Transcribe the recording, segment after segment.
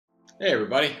Hey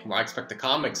everybody, I Expect the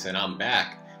Comics and I'm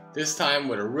back. This time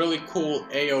with a really cool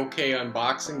A-OK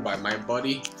unboxing by my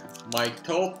buddy Mike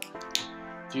Tulp.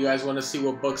 If you guys want to see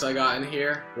what books I got in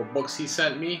here, what books he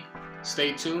sent me,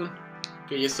 stay tuned.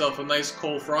 Get yourself a nice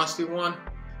cold frosty one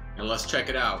and let's check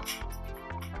it out.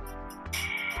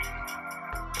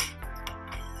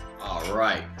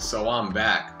 Alright, so I'm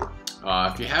back.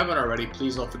 If you haven't already,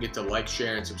 please don't forget to like,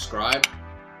 share, and subscribe.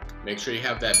 Make sure you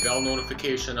have that bell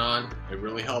notification on. It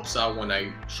really helps out when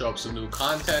I show up some new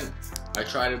content. I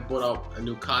try to put up a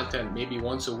new content maybe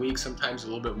once a week, sometimes a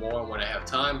little bit more when I have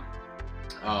time.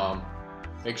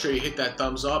 Make sure you hit that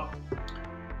thumbs up.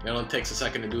 It only takes a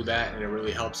second to do that, and it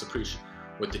really helps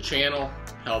with the channel,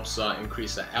 helps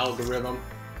increase the algorithm,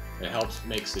 and it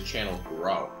makes the channel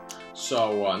grow.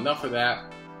 So enough of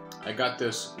that. I got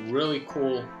this really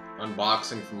cool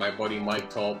unboxing from my buddy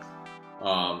Mike Tulp.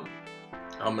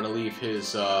 I'm going to leave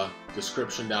his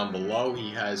description down below. He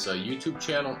has a YouTube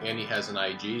channel and he has an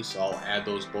IG, so I'll add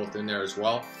those both in there as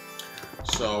well.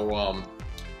 So,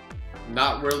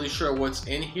 not really sure what's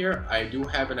in here. I do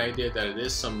have an idea that it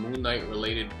is some Moon Knight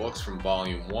related books from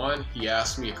Volume 1. He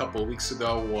asked me a couple of weeks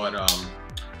ago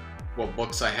what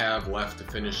books I have left to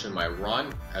finish in my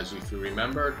run. As if you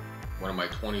remembered, one of my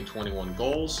 2021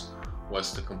 goals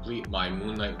was to complete my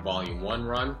Moon Knight Volume 1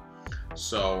 run.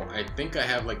 So I think I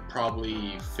have like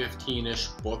probably 15-ish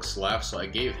books left, so I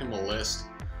gave him a list.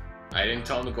 I didn't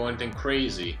tell him to go anything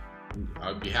crazy.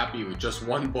 I'd be happy with just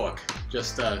one book,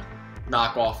 just to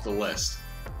knock off the list.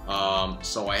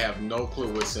 So I have no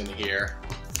clue what's in here.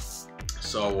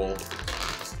 So we'll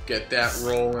get that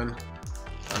rolling,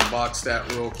 unbox that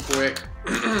real quick,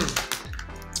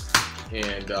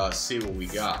 and see what we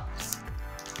got.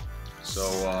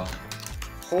 So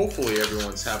hopefully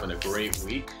everyone's having a great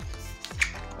week.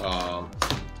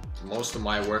 Most of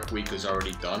my work week is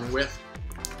already done with.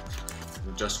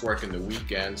 I'm just working the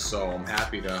weekend, so I'm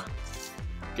happy to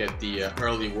get the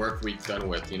early work week done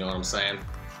with, you know what I'm saying?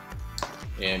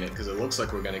 And because it looks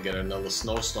like we're going to get another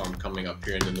snowstorm coming up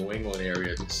here in the New England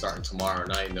area starting tomorrow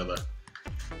night, another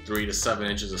 3 to 7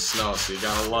 inches of snow, so you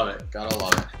gotta love it, gotta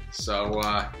love it. So,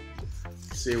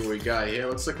 let's see what we got here.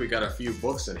 Looks like we got a few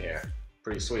books in here.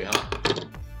 Pretty sweet, huh?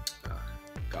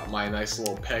 Got my nice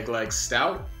little peg leg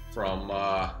stout from,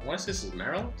 I want to say this is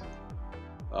Maryland?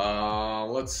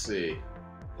 Let's see.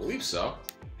 I believe so.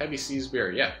 Heavy Seas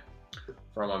beer, yeah.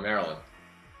 From Maryland.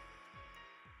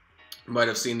 You might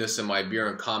have seen this in my beer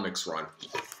and comics run.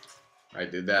 I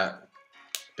did that,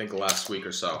 I think, last week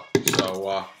or so.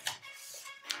 So,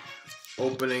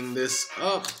 opening this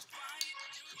up.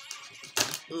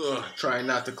 Trying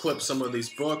not to clip some of these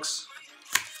books.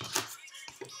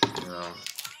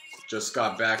 Just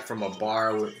got back from a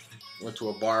bar. Went to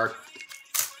a bar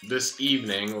this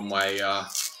evening with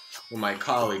my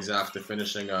colleagues after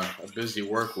finishing a busy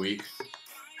work week.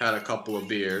 Had a couple of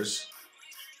beers.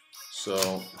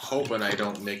 So hoping I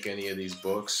don't nick any of these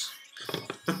books.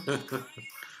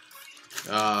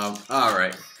 All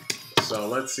right. So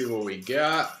let's see what we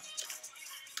got.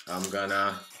 I'm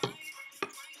gonna.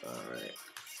 All right.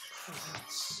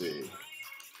 Let's see.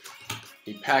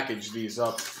 He packaged these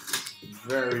up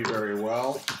very, very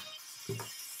well.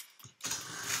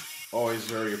 Always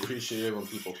very appreciative when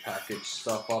people package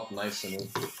stuff up nice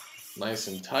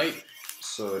and tight,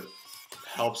 so it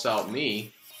helps out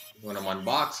me when I'm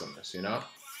unboxing this, you know.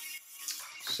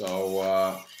 So,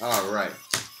 all right.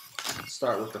 Let's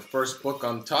start with the first book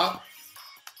on top.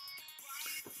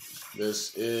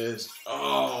 This is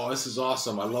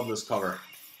awesome. I love this cover.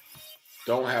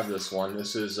 Don't have this one.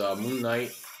 This is Moon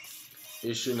Knight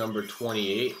issue number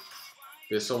 28.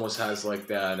 This almost has like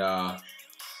that,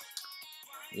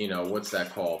 you know, what's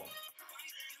that called?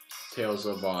 Tales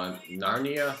of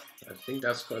Narnia? I think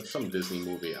that's called some Disney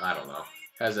movie. I don't know.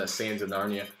 Has that Sands of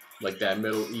Narnia, like that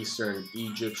Middle Eastern,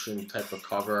 Egyptian type of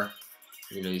cover.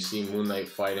 You know, you see Moon Knight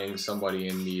fighting somebody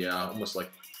in the, almost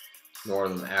like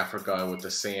Northern Africa with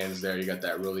the sands there. You got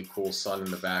that really cool sun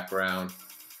in the background.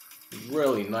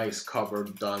 Really nice cover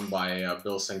done by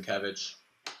Bill Sienkiewicz.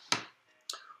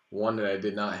 One that I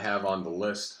did not have on the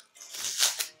list.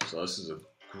 So this is a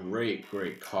great,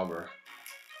 great cover.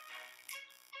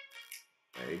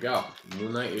 There you go.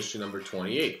 Moon Knight issue number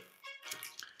 28.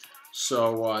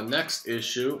 So next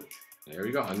issue, there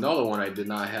we go. Another one I did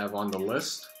not have on the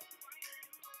list.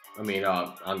 I mean,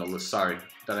 on the list, sorry,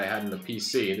 that I had in the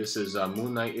PC. This is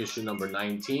Moon Knight issue number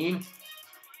 19.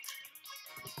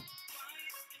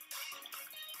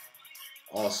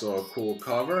 Also a cool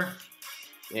cover.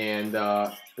 And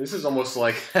this is almost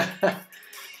like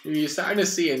you're starting to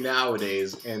see it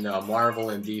nowadays in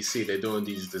Marvel and DC. They're doing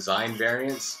these design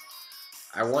variants.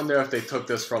 I wonder if they took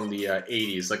this from the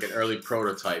 80s, like an early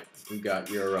prototype. You got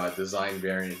your design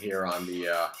variant here on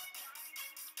the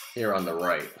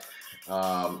right.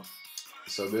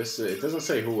 So this, it doesn't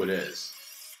say who it is,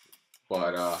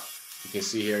 but you can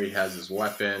see here he has his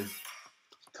weapon.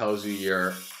 Tells you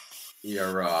your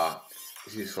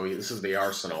so this is the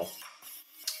arsenal.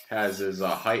 Has his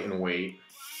height and weight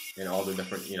and all the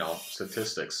different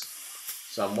statistics.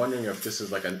 So I'm wondering if this is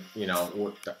like a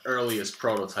the earliest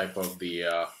prototype of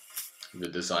the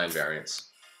design variants,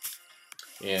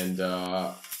 and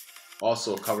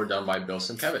also cover done by Bill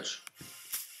Sienkiewicz.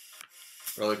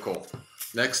 Really cool.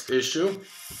 Next issue.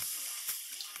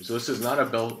 So this is not a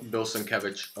Bill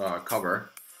Sienkiewicz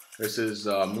cover. This is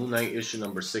Moon Knight issue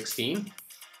number 16.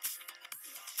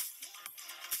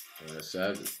 As I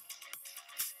said,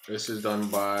 this is done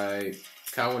by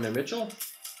Cowan and Mitchell.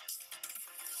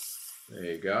 There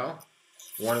you go.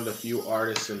 One of the few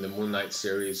artists in the Moon Knight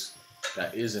series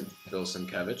that isn't Bill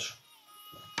Sienkiewicz.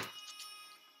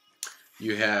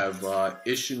 You have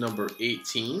issue number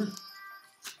 18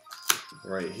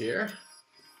 right here.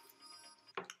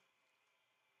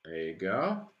 There you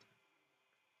go.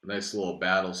 Nice little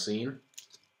battle scene.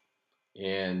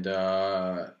 And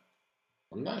I'm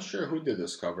not sure who did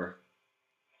this cover.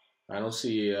 I don't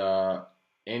see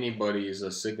anybody's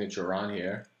signature on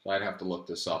here, so I'd have to look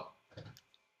this up.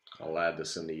 I'll add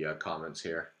this in the comments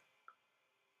here.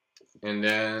 And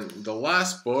then the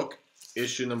last book,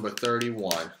 issue number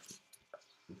 31.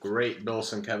 Great Bill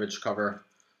Sienkiewicz cover.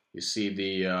 You see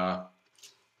the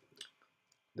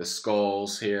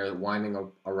skulls here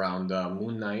winding around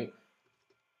Moon Knight.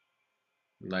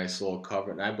 Nice little cover.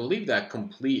 And I believe that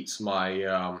completes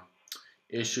my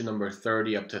issue number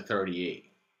 30 up to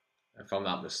 38, if I'm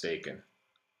not mistaken.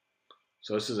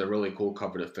 So this is a really cool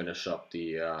cover to finish up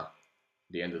the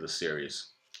end of the series.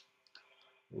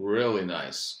 Really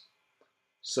nice.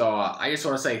 So I just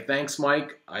want to say thanks,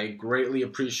 Mike. I greatly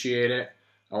appreciate it.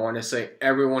 I want to say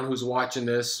everyone who's watching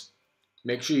this,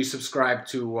 make sure you subscribe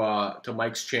to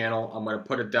Mike's channel. I'm going to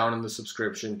put it down in the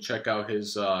subscription. Check out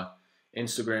his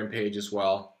Instagram page as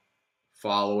well.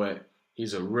 Follow it.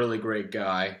 He's a really great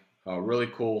guy. Really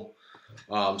cool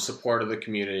support of the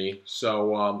community.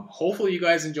 So hopefully you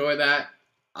guys enjoy that.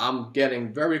 I'm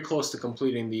getting very close to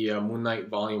completing the Moon Knight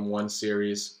Volume 1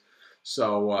 series.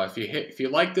 So if you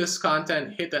like this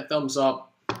content, hit that thumbs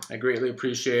up. I greatly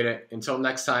appreciate it. Until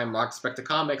next time, Mark Spector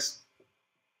Comics,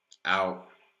 out.